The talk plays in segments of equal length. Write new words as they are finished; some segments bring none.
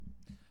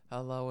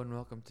Hello and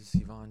welcome to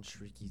Sivan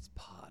Shriki's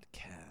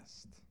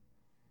podcast.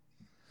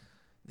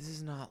 This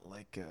is not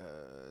like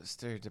a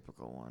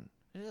stereotypical one.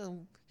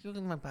 You look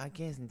at my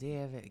podcast and they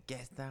have a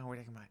guest on. We're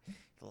talking about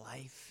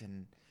life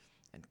and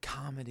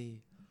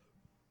comedy.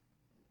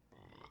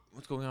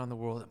 What's going on in the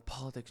world and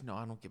politics? No,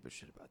 I don't give a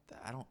shit about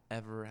that. I don't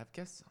ever have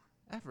guests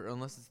on. Ever.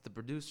 Unless it's the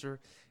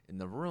producer in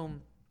the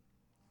room.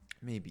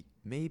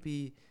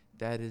 Maybe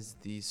that is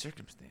the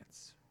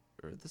circumstance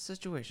or the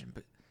situation.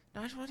 But no,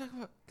 I just want to talk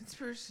about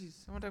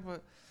conspiracies. I want to talk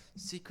about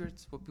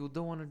secrets, what people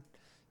don't want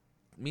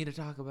me to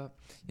talk about.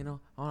 You know,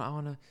 I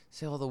want to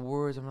say all the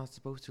words I'm not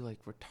supposed to, like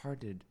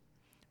retarded,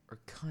 or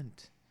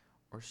cunt,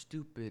 or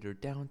stupid, or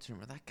Down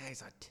syndrome. Or that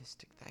guy's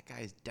autistic. That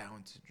guy's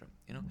Down syndrome.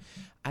 You know,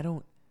 I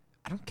don't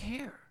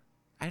care.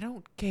 I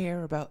don't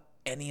care about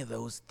any of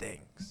those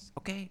things.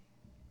 Okay.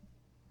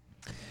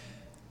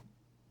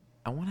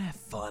 I want to have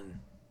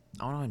fun.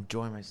 I want to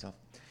enjoy myself.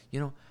 You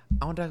know,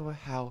 I want to talk about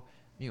how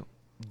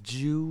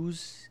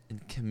Jews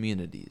and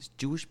communities,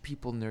 Jewish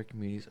people in their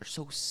communities are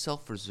so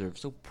self-reserved,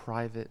 so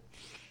private.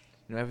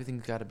 You know,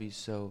 everything's got to be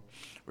so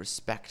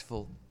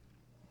respectful.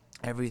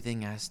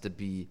 Everything has to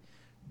be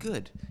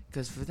good.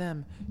 Because for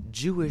them,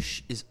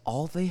 Jewish is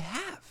all they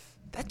have.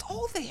 That's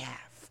all they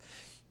have.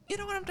 You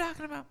know what I'm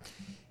talking about?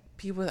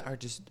 People that are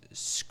just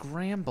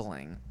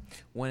scrambling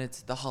when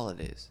it's the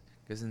holidays.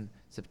 Because in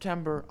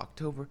September,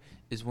 October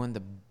is when the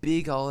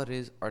big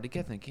holidays are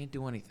together. They can't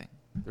do anything.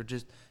 They're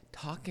just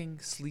talking,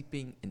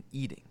 sleeping, and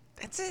eating.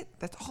 That's it.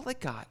 That's all they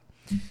got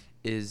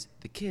is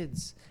the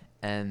kids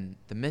and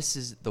the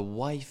missus, the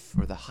wife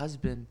or the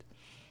husband,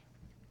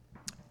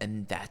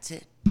 and that's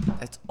it.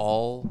 That's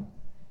all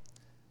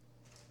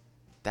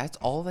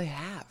they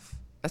have.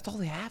 That's all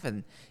they have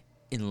in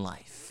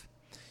life.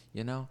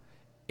 You know?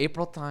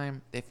 April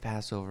time, they have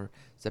Passover.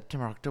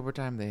 September, October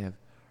time, they have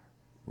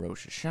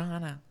Rosh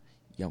Hashanah,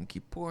 Yom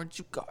Kippur, and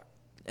Sukkot.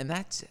 And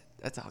that's it.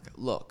 That's all.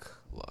 Look.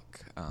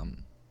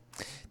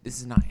 This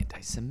is not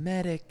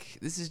anti-Semitic.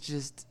 This is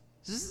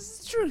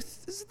the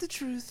truth. This is the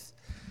truth.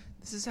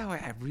 This is how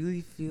I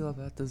really feel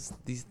about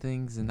these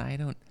things, and I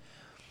don't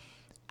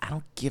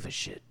give a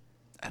shit.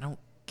 I don't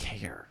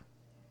care.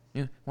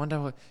 You know, want to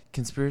talk about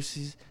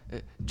conspiracies?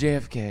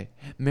 JFK,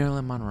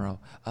 Marilyn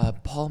Monroe,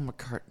 Paul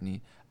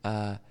McCartney.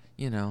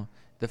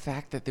 The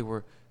fact that there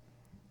was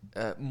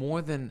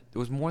more than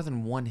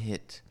one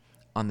hit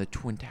on the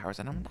Twin Towers,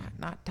 and I'm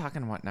not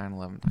talking about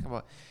 9/11. I'm talking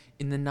about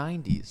in the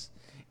 90s.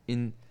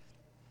 In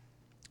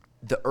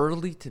the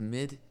early to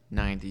mid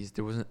 90s,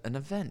 there was an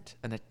event,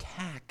 an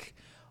attack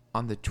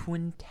on the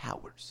Twin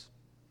Towers.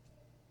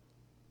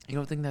 You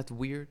don't think that's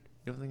weird?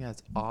 You don't think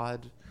that's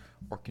odd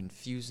or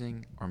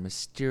confusing or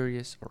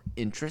mysterious or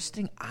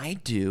interesting? I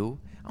do.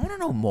 I want to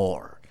know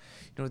more.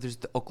 You know, there's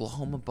the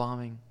Oklahoma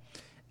bombing.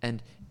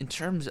 And in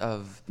terms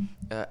of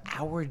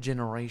our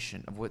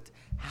generation, of what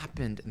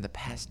happened in the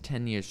past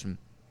 10 years from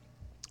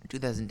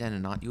 2010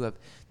 and not, you have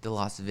the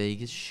Las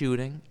Vegas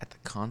shooting at the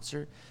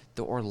concert,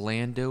 the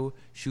Orlando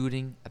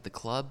shooting at the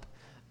club,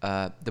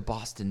 the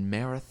Boston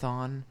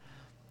Marathon.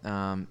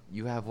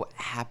 You have what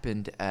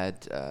happened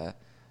at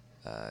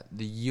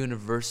the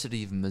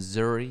University of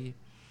Missouri,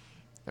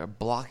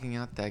 blocking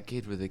out that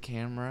kid with a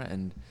camera,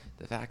 and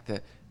the fact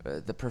that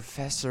the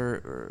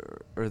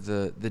professor or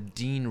the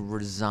dean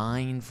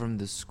resigned from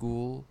the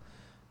school.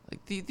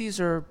 Like these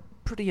are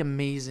pretty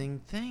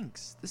amazing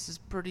things. That's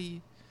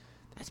pretty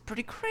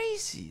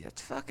crazy.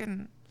 That's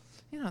fucking,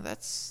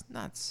 that's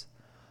nuts.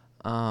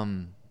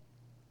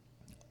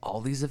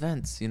 All these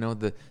events,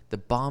 the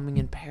bombing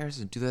in Paris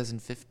in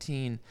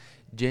 2015,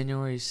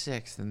 January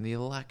 6th, and the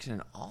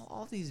election,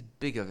 all these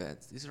big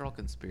events. These are all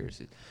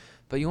conspiracies.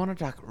 But you want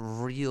to talk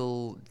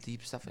real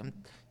deep stuff. I'm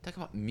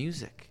talking about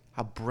music,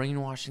 how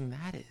brainwashing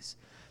that is.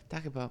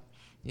 Talk about,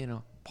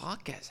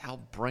 podcasts, how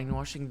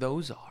brainwashing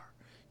those are.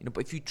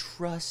 But if you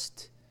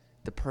trust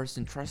the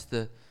person, trust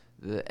the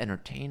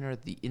entertainer,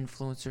 the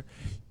influencer,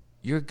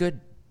 you're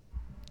good.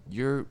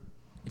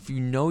 If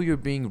you know you're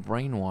being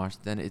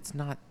brainwashed, then it's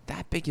not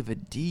that big of a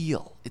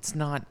deal. It's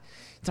not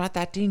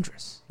that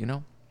dangerous,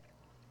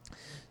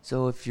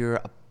 So if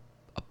you're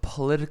a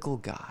political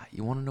guy,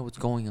 you want to know what's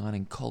going on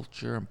in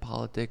culture and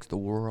politics, the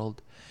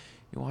world,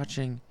 you're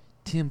watching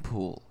Tim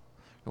Pool,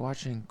 you're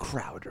watching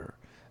Crowder,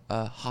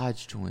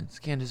 Hodge Twins,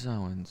 Candace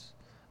Owens,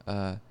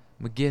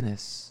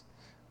 McGinnis,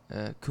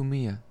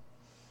 Kumia,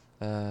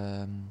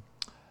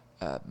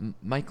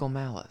 Michael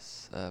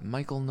Malice,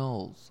 Michael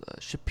Knowles,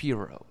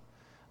 Shapiro,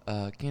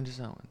 Candace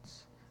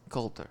Owens,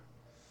 Coulter.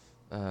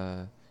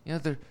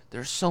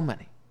 There's so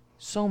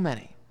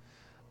many,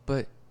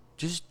 but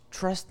just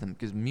trust them,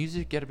 because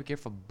music, gotta be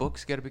careful.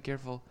 Books, gotta be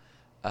careful.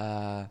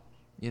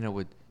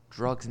 With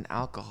drugs and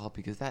alcohol,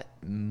 because that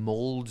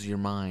molds your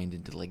mind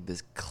into like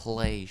this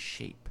clay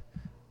shape.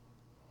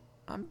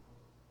 I'm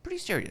pretty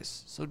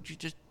serious, so you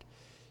just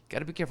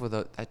gotta be careful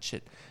with that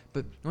shit.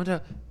 But you want to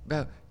talk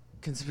about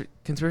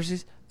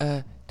conspiracies?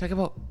 Talk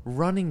about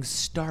running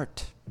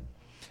start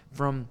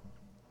from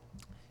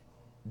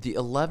the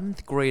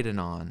 11th grade and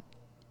on,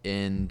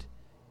 and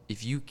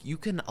if you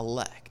can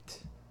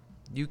elect,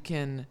 you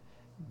can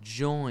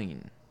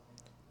join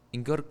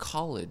and go to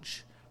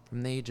college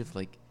from the age of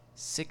like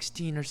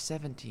 16 or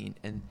 17,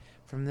 and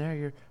from there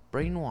you're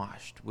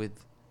brainwashed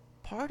with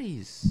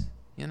parties,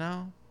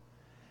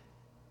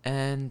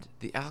 and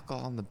the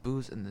alcohol and the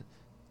booze and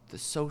the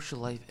social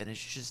life, and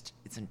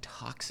it's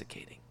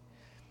intoxicating.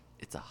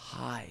 It's a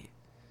high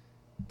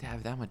to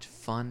have that much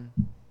fun,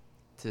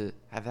 to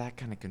have that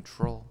kind of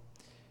control.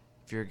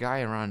 If you're a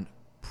guy around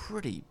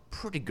pretty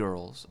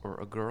girls, or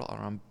a girl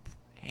around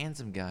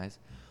handsome guys,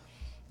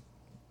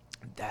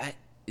 that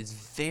is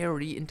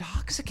very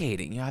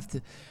intoxicating. You have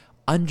to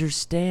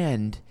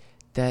understand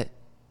that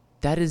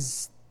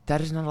is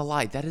not a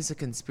lie. That is a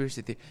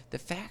conspiracy theory. The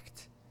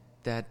fact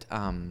that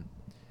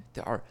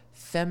there are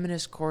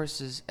feminist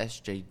courses,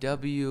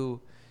 SJW,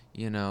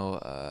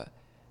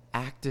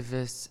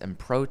 activists and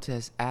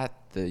protests at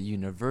the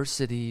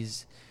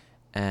universities,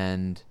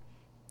 and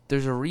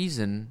there's a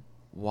reason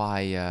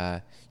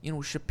why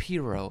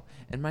Shapiro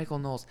and Michael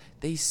Knowles,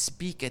 they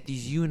speak at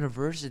these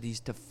universities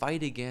to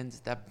fight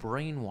against that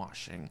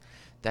brainwashing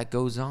that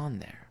goes on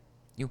there.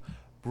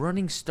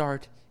 Running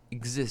Start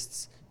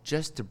exists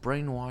just to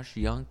brainwash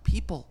young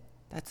people.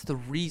 That's the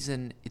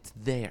reason it's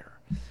there.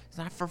 It's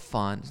not for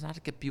fun. It's not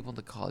to get people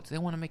into college. They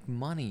want to make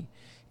money.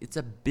 It's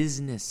a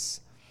business.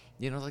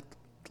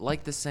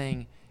 Like the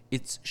saying,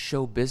 it's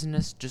show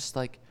business, just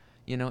like,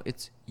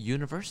 it's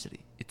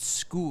university. It's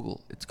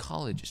school. It's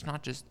college. It's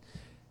not just,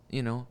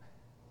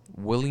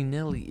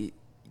 willy-nilly.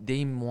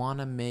 They want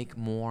to make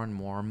more and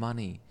more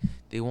money.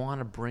 They want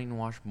to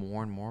brainwash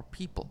more and more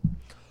people.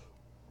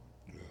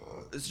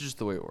 It's just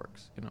the way it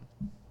works,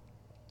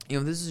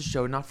 This is a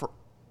show not for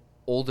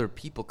older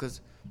people, because,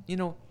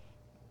 you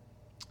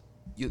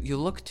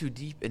look too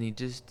deep and you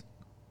just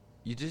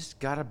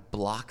gotta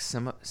block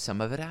some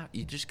of it out.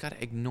 You just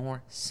gotta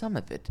ignore some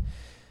of it,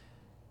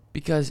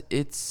 because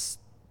it's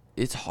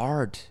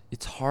hard.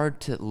 It's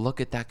hard to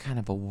look at that kind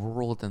of a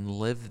world and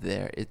live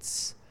there.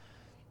 It's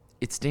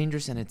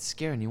dangerous and it's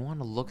scary, and you want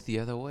to look the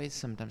other way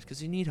sometimes,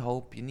 because you need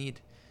hope. You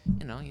need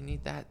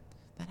that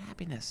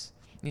happiness.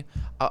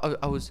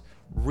 I was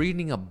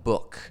reading a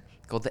book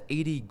called The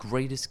 80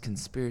 Greatest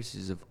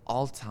Conspiracies of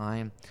All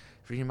Time,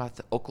 reading about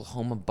the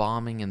Oklahoma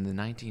bombing in the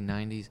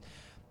 1990s,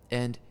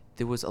 and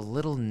there was a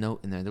little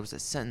note in there. There was a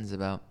sentence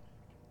about,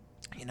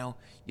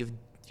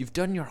 you've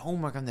done your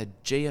homework on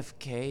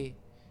JFK,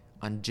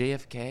 and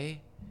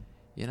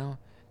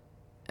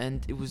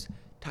it was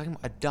talking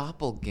about a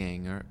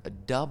doppelganger, a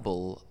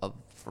double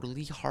for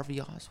Lee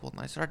Harvey Oswald,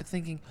 and I started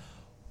thinking,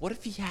 what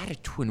if he had a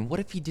twin? What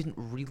if he didn't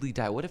really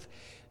die? What if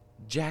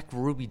Jack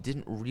Ruby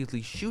didn't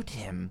really shoot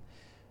him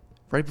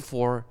right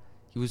before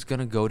he was going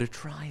to go to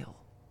trial?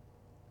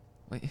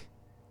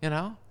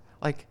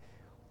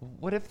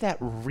 What if that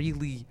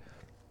really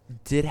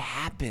did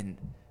happen?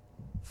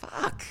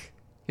 Fuck,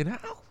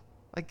 that'd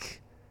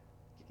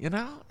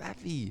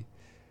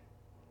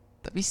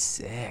be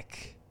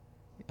sick.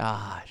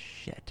 Ah,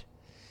 shit.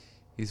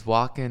 He's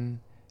walking, and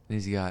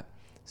he's got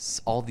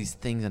all these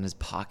things in his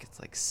pockets,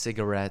 like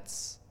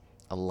cigarettes,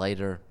 a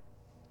lighter,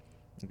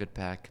 a good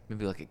pack,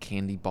 maybe like a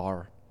candy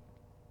bar,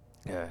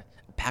 a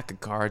pack of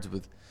cards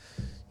with,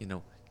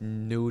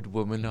 nude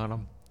women on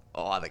them.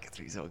 Oh, that gets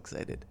me so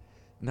excited.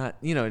 Not,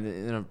 in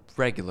a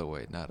regular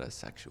way, not a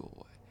sexual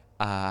way.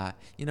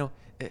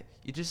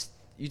 You just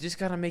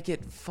gotta make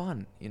it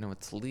fun.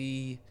 It's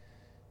Lee.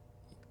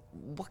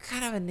 What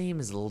kind of a name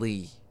is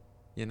Lee?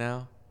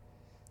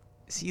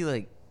 Is he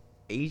like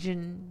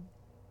Asian?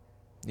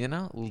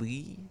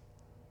 Lee?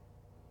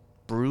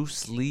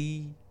 Bruce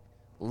Lee?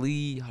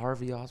 Lee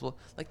Harvey Oswald?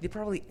 They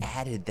probably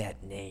added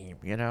that name,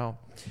 because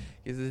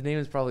his name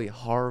is probably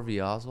Harvey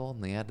Oswald,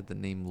 and they added the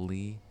name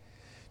Lee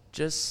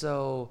just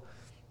so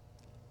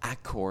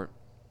at court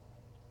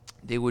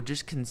they would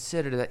just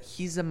consider that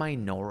he's a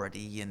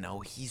minority,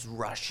 he's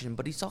Russian,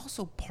 but he's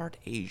also part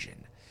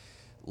Asian.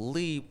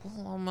 Lee,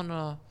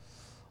 well,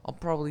 I'll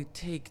probably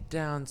take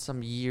down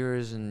some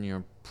years in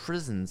your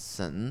prison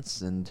sentence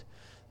and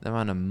the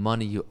amount of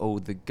money you owe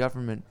the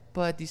government,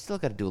 but you still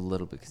got to do a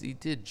little bit, because he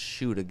did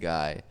shoot a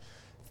guy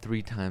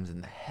 3 times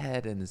in the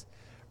head, and his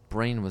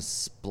brain was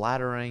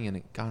splattering, and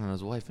it got on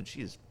his wife, and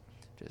she's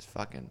just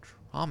fucking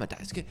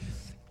traumatized.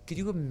 Could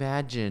you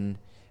imagine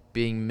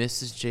being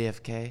Mrs.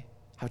 JFK?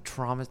 How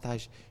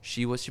traumatized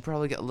she was. She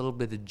probably got a little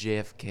bit of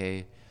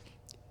JFK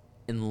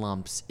in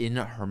lumps in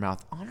her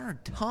mouth, on her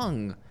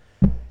tongue.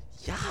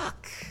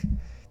 Yuck.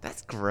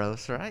 That's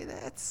gross, right?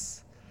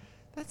 That's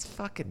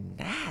fucking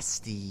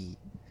nasty.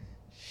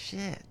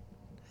 Shit.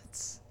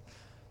 That's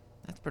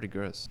pretty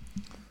gross.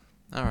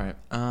 All right.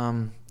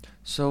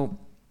 So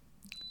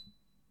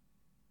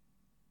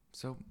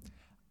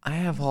I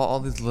have all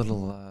these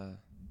little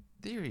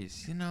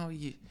theories.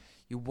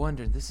 You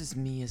wonder, this is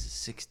me as a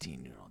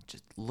 16-year-old,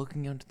 just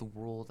looking out into the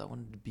world. I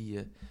wanted to be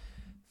a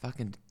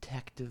fucking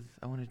detective.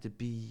 I wanted to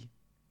be,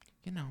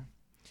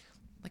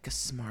 like a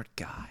smart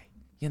guy.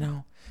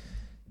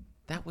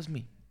 That was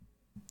me.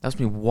 That was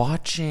me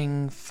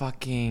watching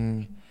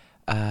fucking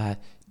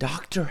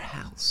Dr.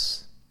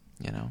 House.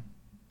 I'm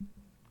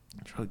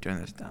probably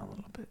turn this down a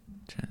little bit.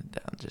 Turn it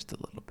down just a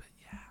little bit.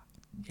 Yeah.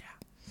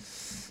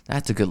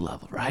 That's a good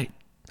level, right?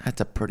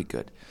 That's a pretty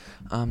good.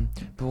 But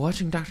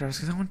watching Dr. Oz,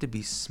 because I wanted to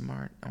be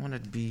smart. I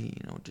wanted to be,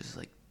 just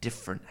like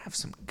different, have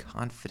some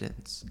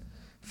confidence.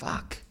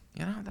 Fuck.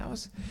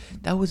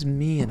 That was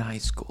me in high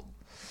school.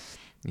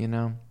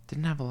 Didn't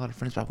have a lot of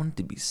friends, but I wanted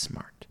to be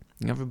smart.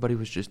 Everybody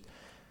was just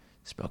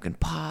smoking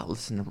pot,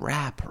 listening to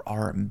rap or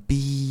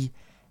R&B,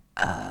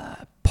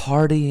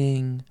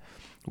 partying,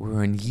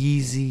 wearing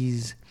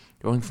Yeezys,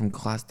 going from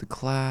class to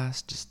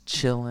class, just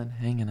chilling,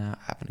 hanging out,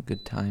 having a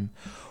good time,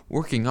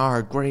 working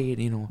hard, grade,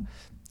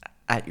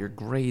 at your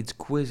grades,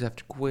 quiz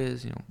after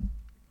quiz,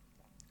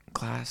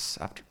 class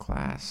after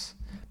class,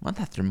 month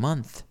after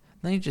month.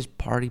 Then you just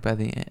party by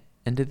the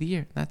end of the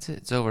year. That's it.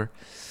 It's over.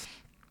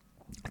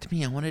 To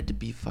me, I wanted to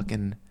be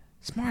fucking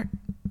smart.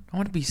 I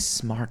wanted to be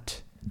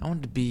smart. I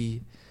wanted to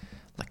be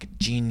like a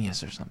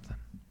genius or something,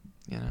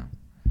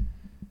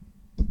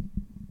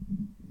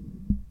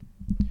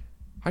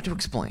 Hard to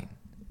explain,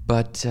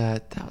 but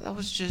that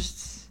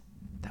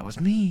was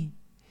me.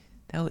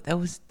 That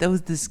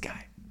was this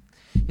guy.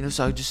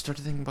 So I just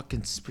started thinking about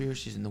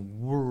conspiracies in the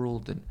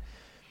world and,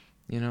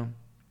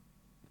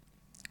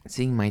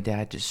 seeing my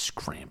dad just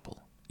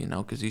scramble,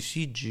 because you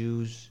see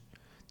Jews,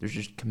 they're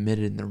just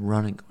committed and they're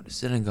running, going to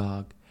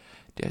synagogue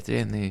day after day,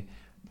 and they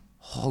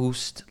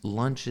host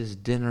lunches,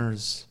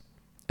 dinners,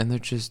 and they're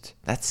just,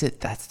 that's it.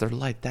 That's their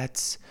life.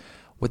 That's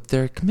what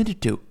they're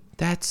committed to.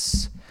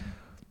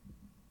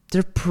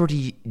 They're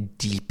pretty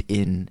deep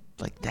in,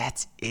 like,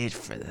 that's it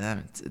for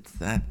them. It's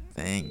that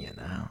thing,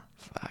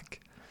 Fuck.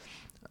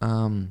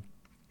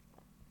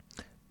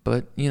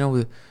 But,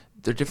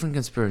 there are different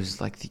conspiracies,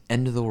 like the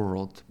end of the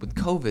world. With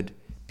COVID,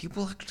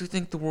 people actually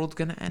think the world's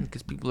going to end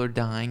because people are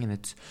dying and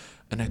it's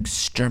an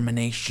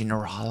extermination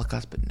or a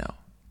Holocaust. But no,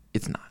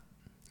 it's not.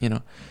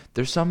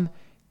 There's some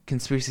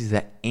conspiracies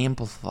that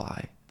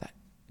amplify, that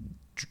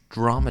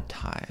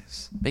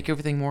dramatize, make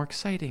everything more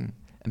exciting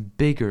and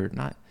bigger,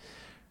 not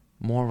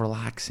more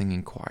relaxing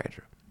and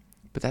quieter.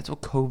 But that's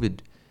what COVID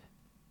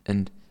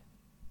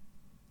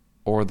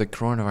or the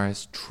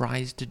coronavirus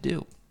tries to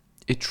do.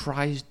 It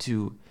tries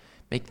to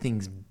make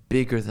things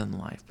bigger than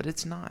life, but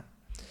it's not.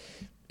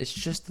 It's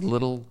just a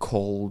little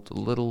cold, a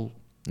little,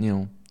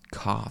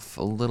 cough,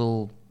 a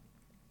little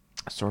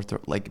sore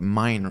throat, like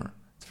minor.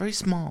 It's very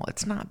small.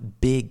 It's not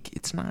big.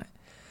 It's not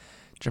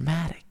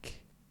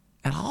dramatic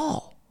at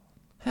all.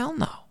 Hell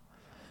no.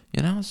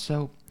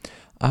 So,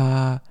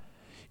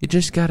 you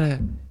just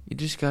gotta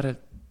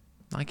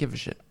not give a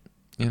shit,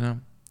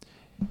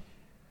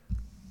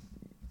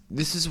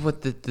 This is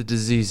what the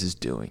disease is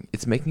doing.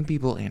 It's making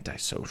people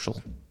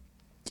antisocial.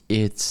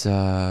 It's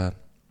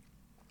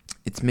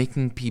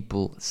making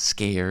people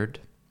scared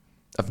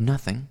of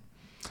nothing.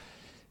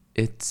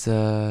 It's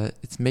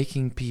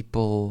making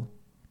people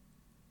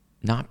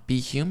not be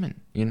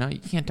human. You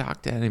can't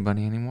talk to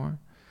anybody anymore.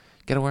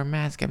 Gotta wear a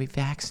mask. Gotta be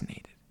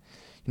vaccinated.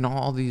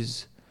 All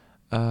these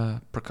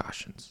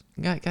precautions.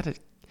 Gotta,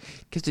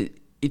 because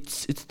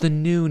it's the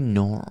new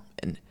norm,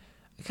 and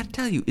I gotta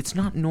tell you, it's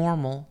not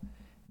normal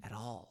at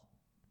all.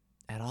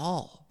 At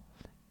all.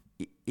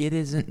 It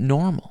isn't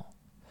normal.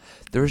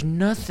 There's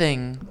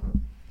nothing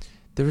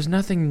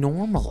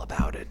normal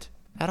about it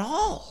at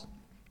all.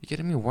 You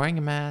kidding me? Wearing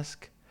a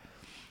mask,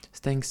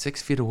 staying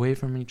 6 feet away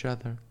from each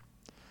other.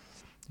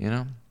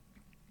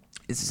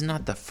 This is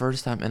not the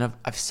first time, and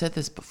I've said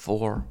this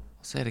before.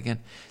 I'll say it again.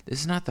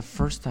 This is not the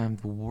first time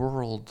the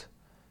world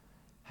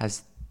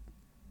has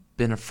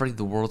been afraid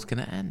the world's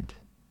gonna end.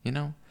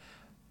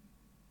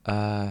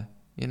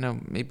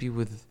 Maybe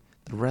with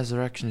the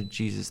resurrection of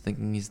Jesus,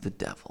 thinking he's the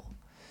devil,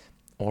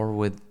 or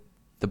with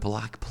the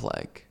Black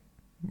Plague,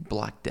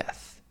 Black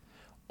Death,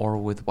 or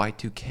with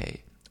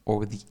Y2K, or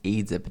with the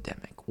AIDS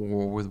epidemic,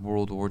 or with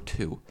World War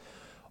II,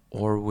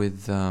 or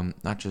with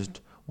not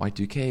just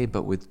Y2K,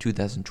 but with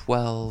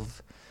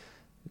 2012,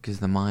 because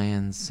the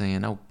Mayans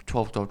saying,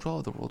 12, 12,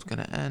 12, the world's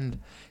going to end.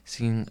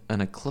 Seeing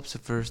an eclipse the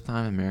first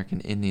time, American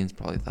Indians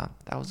probably thought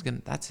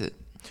that's it.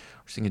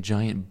 We're seeing a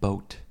giant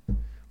boat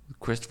with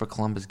Christopher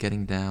Columbus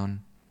getting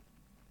down.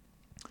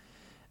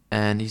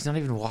 And he's not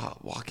even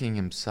walking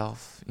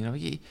himself.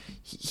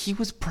 He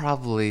was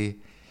probably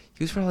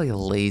a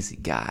lazy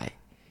guy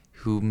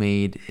who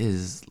made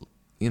his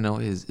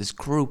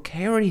crew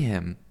carry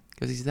him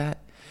because he's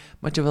that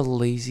much of a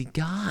lazy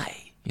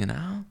guy.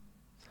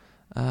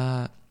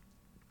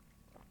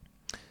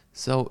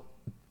 So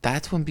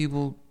that's when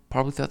people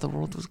probably thought the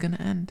world was gonna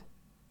end.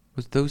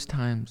 Was those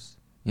times,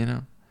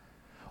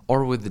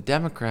 Or with the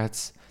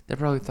Democrats, they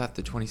probably thought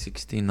the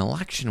 2016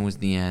 election was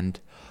the end.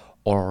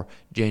 Or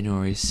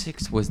January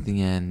 6th was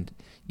the end,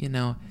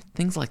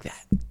 things like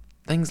that.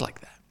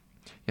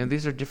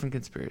 These are different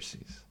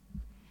conspiracies.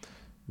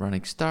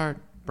 Running Start,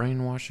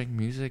 brainwashing,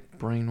 music,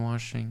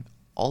 brainwashing.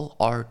 All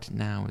art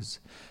now is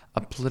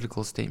a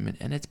political statement,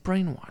 and it's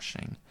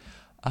brainwashing.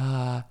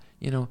 The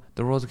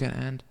world's gonna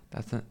end.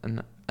 That's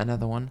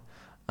another one.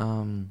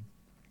 There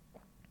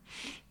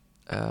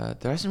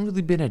hasn't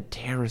really been a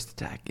terrorist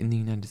attack in the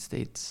United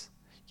States.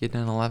 You had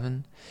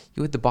 9/11.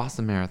 You had the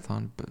Boston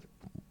Marathon, but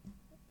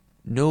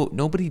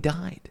nobody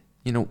died.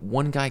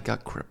 one guy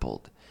got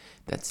crippled.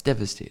 That's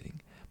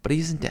devastating. But he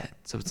isn't dead,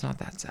 so it's not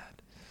that sad.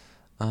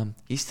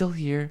 He's still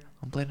here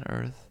on planet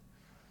Earth.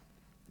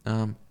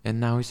 And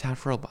now he's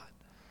half robot.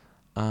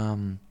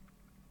 And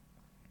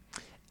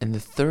the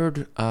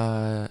third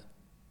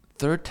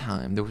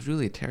time there was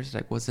really a terrorist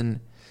attack was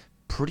in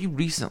pretty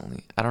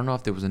recently. I don't know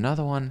if there was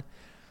another one,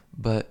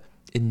 but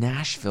in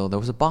Nashville there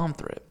was a bomb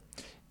threat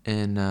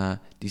in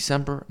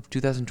December of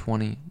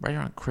 2020, right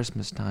around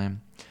Christmas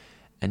time.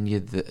 And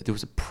there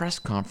was a press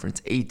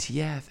conference,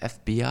 ATF,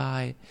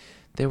 FBI,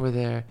 they were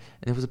there,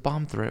 and there was a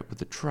bomb threat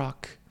with a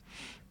truck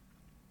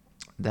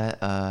that,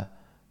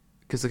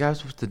 because the guy was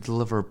supposed to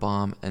deliver a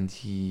bomb, and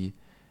he,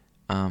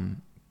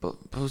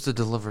 supposed to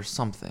deliver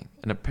something,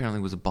 and apparently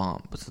it was a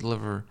bomb, but to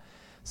deliver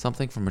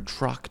something from a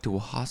truck to a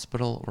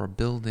hospital or a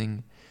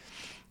building,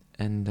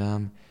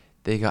 and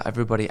they got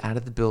everybody out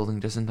of the building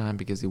just in time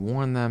because he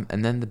warned them,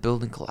 and then the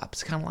building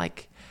collapsed, kind of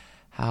like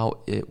how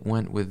it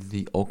went with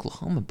the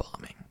Oklahoma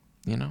bombing.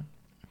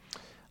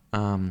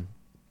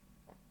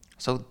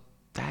 So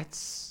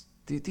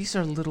these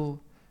are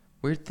little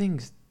weird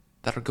things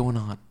that are going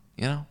on,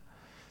 There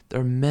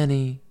are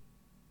many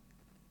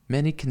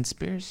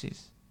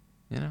conspiracies,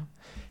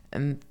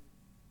 and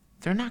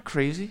they're not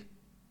crazy.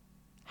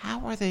 How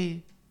are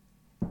they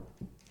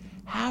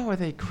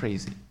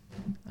crazy?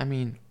 I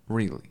mean,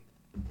 really.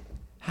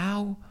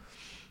 How?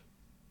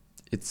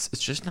 It's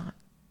just not.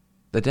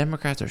 The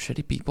Democrats are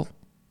shitty people,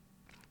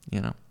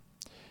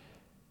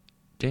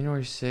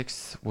 January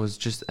 6th was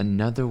just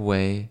another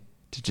way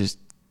to just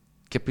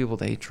get people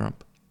to hate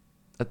Trump.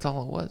 That's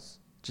all it was.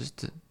 Just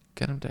to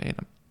get them to hate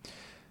him.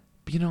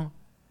 But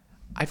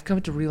I've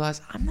come to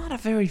realize I'm not a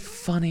very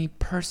funny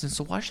person,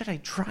 so why should I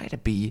try to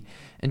be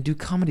and do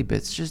comedy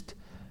bits? Just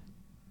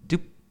do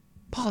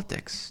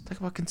politics. Talk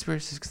about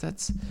conspiracies, because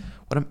that's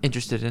what I'm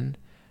interested in.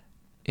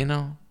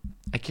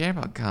 I care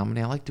about comedy.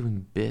 I like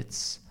doing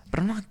bits, but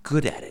I'm not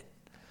good at it.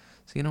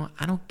 So,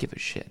 I don't give a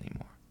shit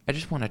anymore. I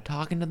just want to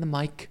talk into the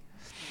mic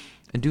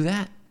and do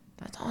that.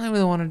 That's all I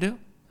really want to do.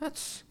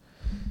 That's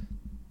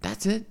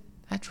it.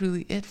 That's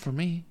really it for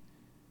me.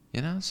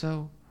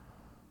 So,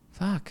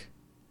 fuck.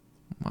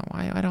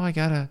 Why do I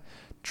gotta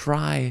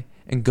try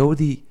and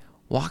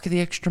walk the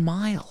extra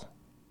mile?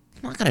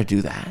 I'm not gonna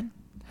do that.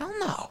 Hell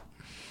no.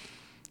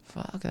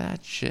 Fuck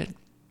that shit.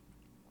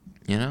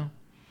 My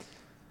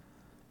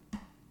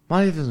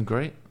life isn't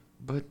great,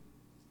 but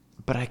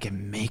I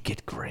can make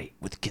it great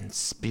with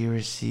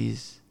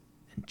conspiracies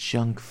and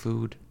junk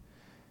food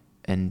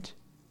and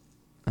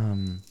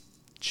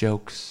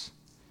jokes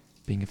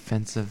being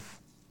offensive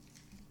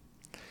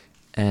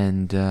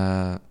and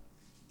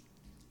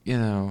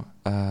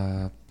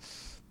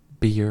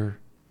beer,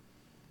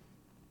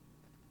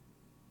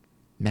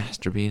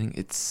 masturbating.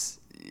 It's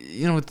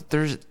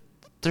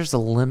there's a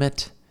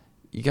limit.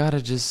 You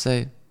gotta just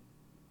say,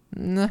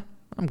 nah,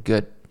 I'm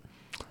good.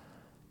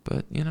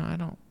 But I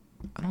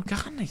don't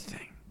got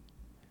anything.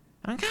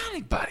 I don't got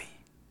anybody.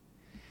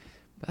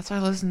 That's why I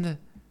listen to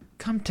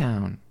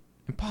Cumtown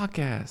and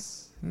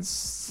podcasts.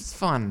 It's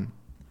fun.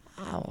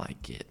 I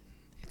like it.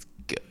 It's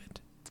good.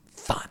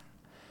 It's fun.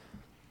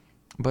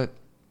 But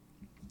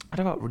what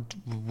about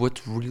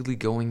what's really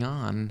going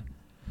on?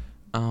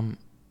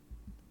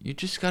 You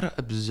just gotta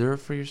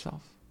observe for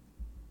yourself.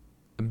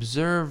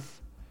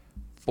 Observe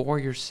for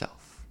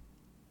yourself.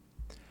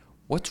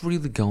 What's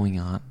really going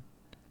on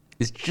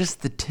is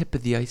just the tip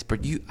of the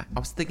iceberg. I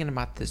was thinking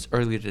about this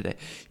earlier today.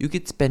 You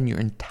could spend your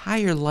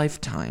entire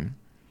lifetime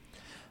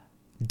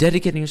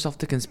dedicating yourself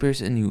to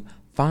conspiracy, and you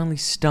finally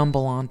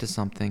stumble onto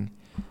something,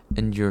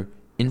 and your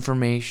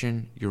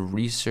information, your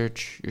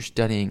research, your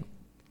studying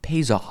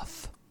pays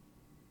off.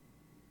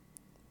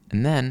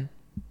 And then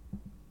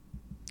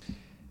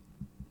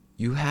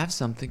you have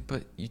something,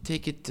 but you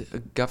take it to a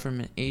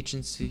government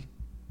agency,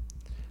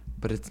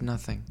 but it's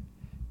nothing,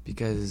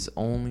 because it's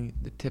only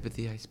the tip of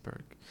the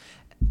iceberg.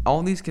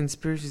 All these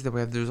conspiracies that we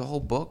have, there's a whole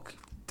book.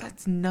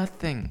 That's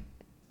nothing.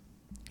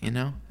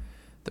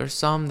 There's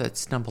some that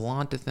stumble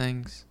onto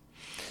things.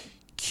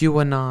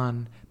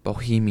 QAnon,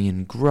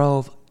 Bohemian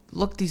Grove.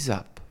 Look these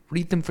up.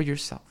 Read them for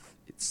yourself.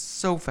 It's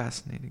so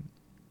fascinating.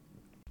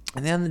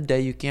 At the end of the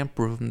day, you can't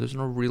prove them. There's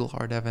no real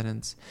hard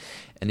evidence.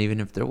 And even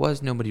if there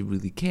was, nobody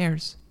really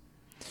cares.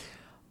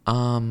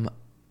 There's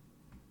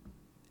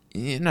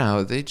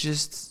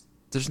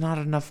not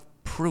enough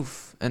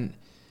proof. And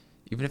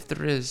even if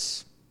there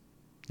is,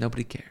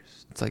 nobody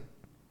cares. It's like,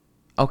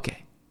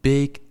 okay,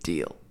 big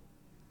deal.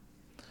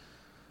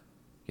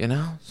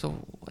 So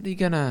what are you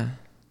gonna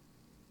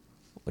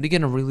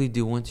really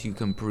do once you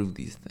can prove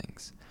these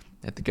things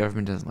that the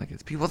government doesn't like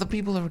it? The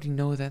people already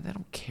know that. They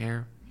don't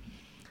care.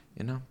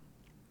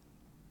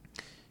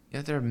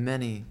 Yeah, there are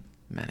many.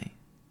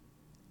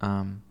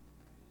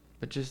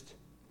 But just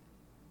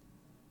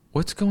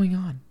what's going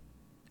on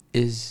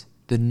is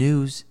the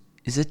news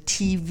is a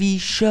TV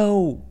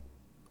show.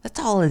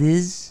 That's all it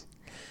is.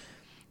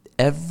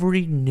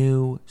 Every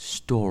new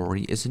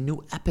story is a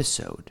new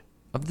episode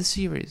of the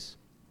series.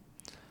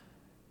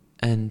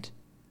 And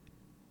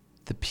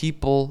the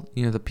people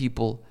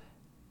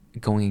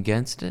going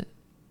against it,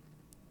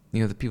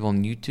 The people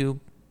on YouTube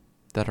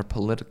that are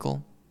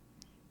political,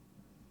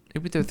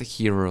 maybe they're the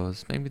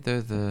heroes, maybe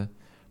they're the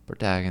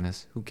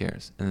protagonists, who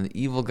cares? And the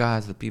evil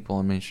guys, the people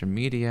on mainstream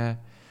media,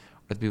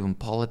 or the people in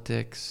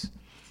politics,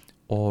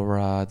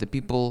 or the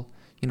people,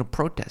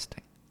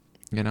 protesting,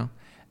 you know?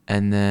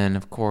 And then,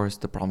 of course,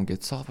 the problem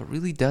gets solved. But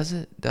really, does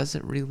it? Does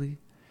it really?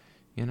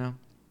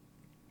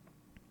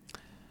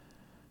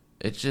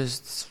 It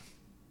just,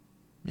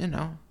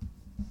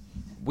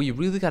 what you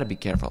really got to be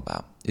careful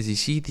about is you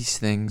see these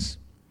things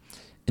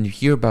and you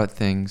hear about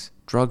things.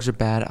 Drugs are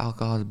bad,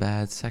 alcohol is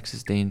bad, sex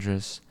is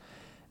dangerous.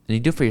 And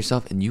you do it for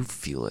yourself and you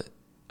feel it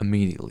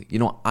immediately.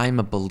 I'm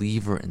a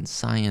believer in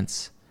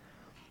science.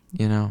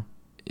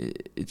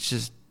 It's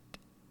just,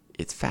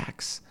 it's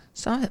facts.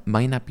 Some of it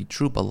might not be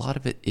true, but a lot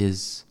of it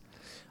is.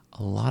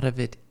 A lot of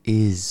it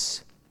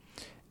is.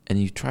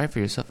 And you try it for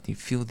yourself and you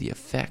feel the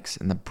effects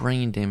and the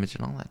brain damage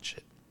and all that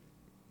shit.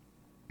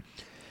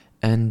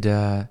 And,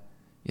 the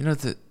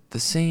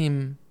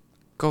same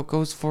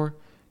goes for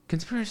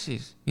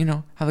conspiracies.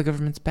 How the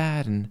government's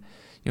bad and,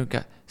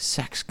 got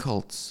sex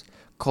cults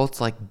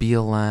like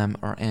BLM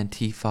or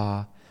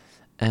Antifa.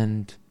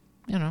 And,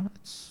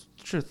 it's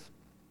the truth,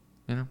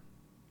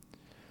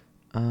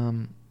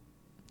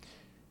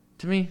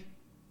 To me,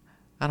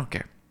 I don't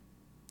care.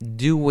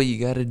 Do what you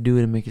gotta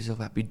do to make yourself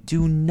happy.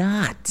 Do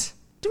not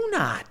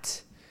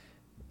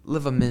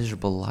live a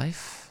miserable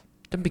life.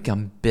 Don't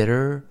become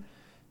bitter.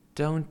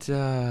 Don't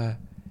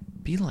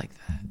be like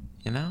that,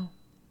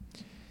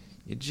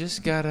 You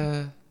just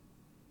gotta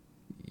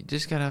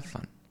have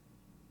fun.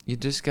 You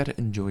just gotta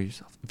enjoy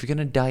yourself. If you're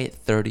gonna die at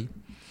 30,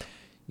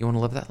 you wanna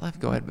live that life,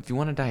 go ahead. But if you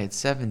wanna die at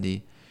 70,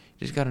 you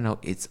just gotta know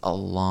it's a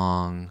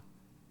long,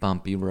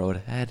 bumpy road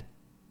ahead.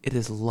 It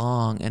is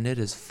long, and it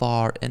is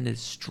far, and it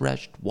is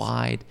stretched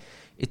wide.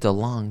 It's a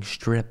long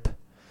strip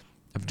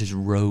of just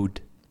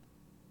road.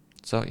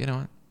 So, you know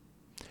what?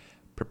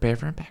 Prepare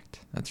for impact.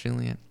 That's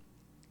really it.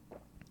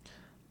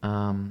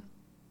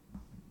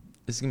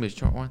 This is going to be a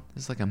short one.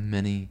 This is like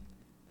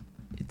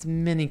it's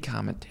mini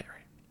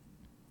commentary.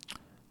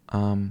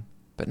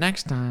 But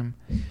next time,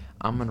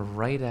 I'm going to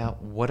write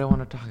out what I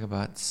want to talk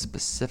about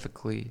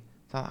specifically.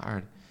 It's not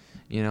hard.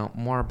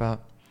 More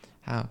about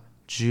how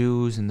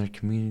Jews and their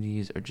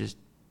communities are just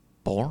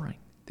boring.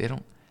 They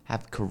don't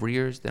have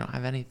careers. They don't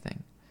have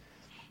anything.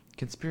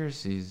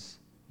 Conspiracies,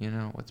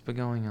 what's been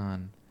going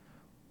on?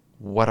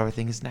 What are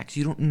things next?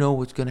 You don't know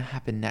what's going to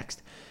happen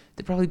next.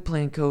 They probably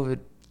plan COVID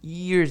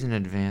years in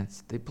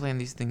advance. They plan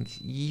these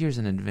things years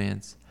in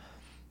advance.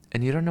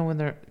 And you don't know when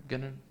they're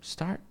going to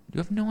start. You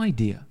have no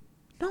idea.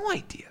 No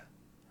idea.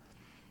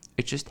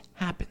 It just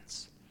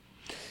happens.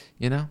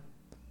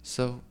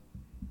 So,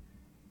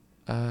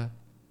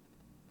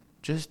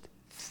 just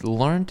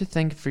learn to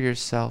think for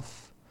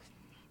yourself.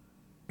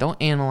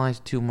 Don't analyze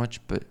too much,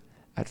 but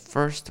at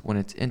first, when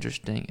it's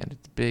interesting and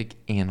it's big,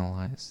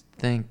 analyze.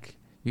 Think.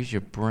 Use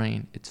your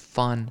brain. It's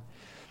fun.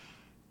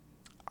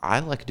 I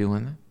like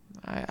doing that.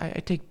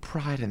 I take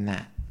pride in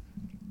that.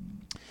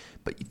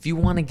 But if you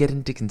want to get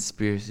into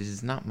conspiracies,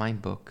 it's not my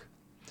book.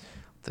 I'll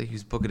tell you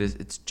whose book it is.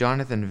 It's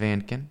Jonathan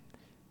Vankin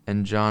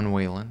and John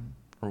Wallen,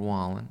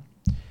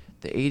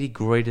 The 80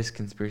 Greatest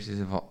Conspiracies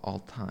of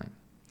All Time.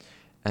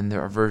 And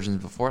there are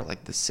versions before it,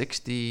 like the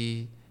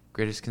 60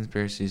 greatest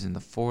conspiracies and the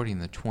 40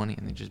 and the 20,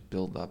 and they just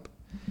build up.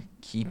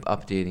 Keep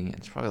updating it.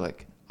 It's probably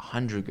like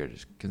 100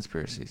 greatest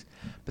conspiracies.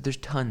 But there's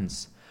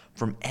tons.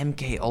 From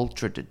MK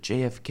Ultra to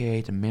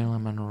JFK to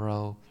Marilyn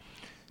Monroe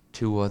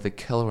to the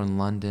killer in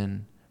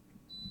London.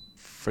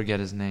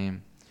 Forget his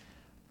name.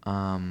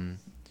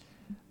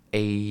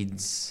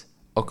 AIDS.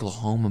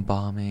 Oklahoma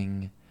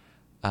bombing.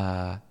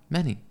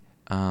 Many.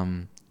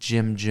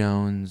 Jim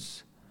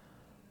Jones.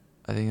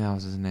 I think that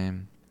was his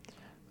name.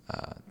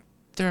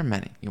 There are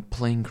many.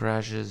 Plane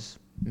crashes.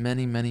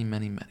 Many, many,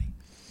 many, many.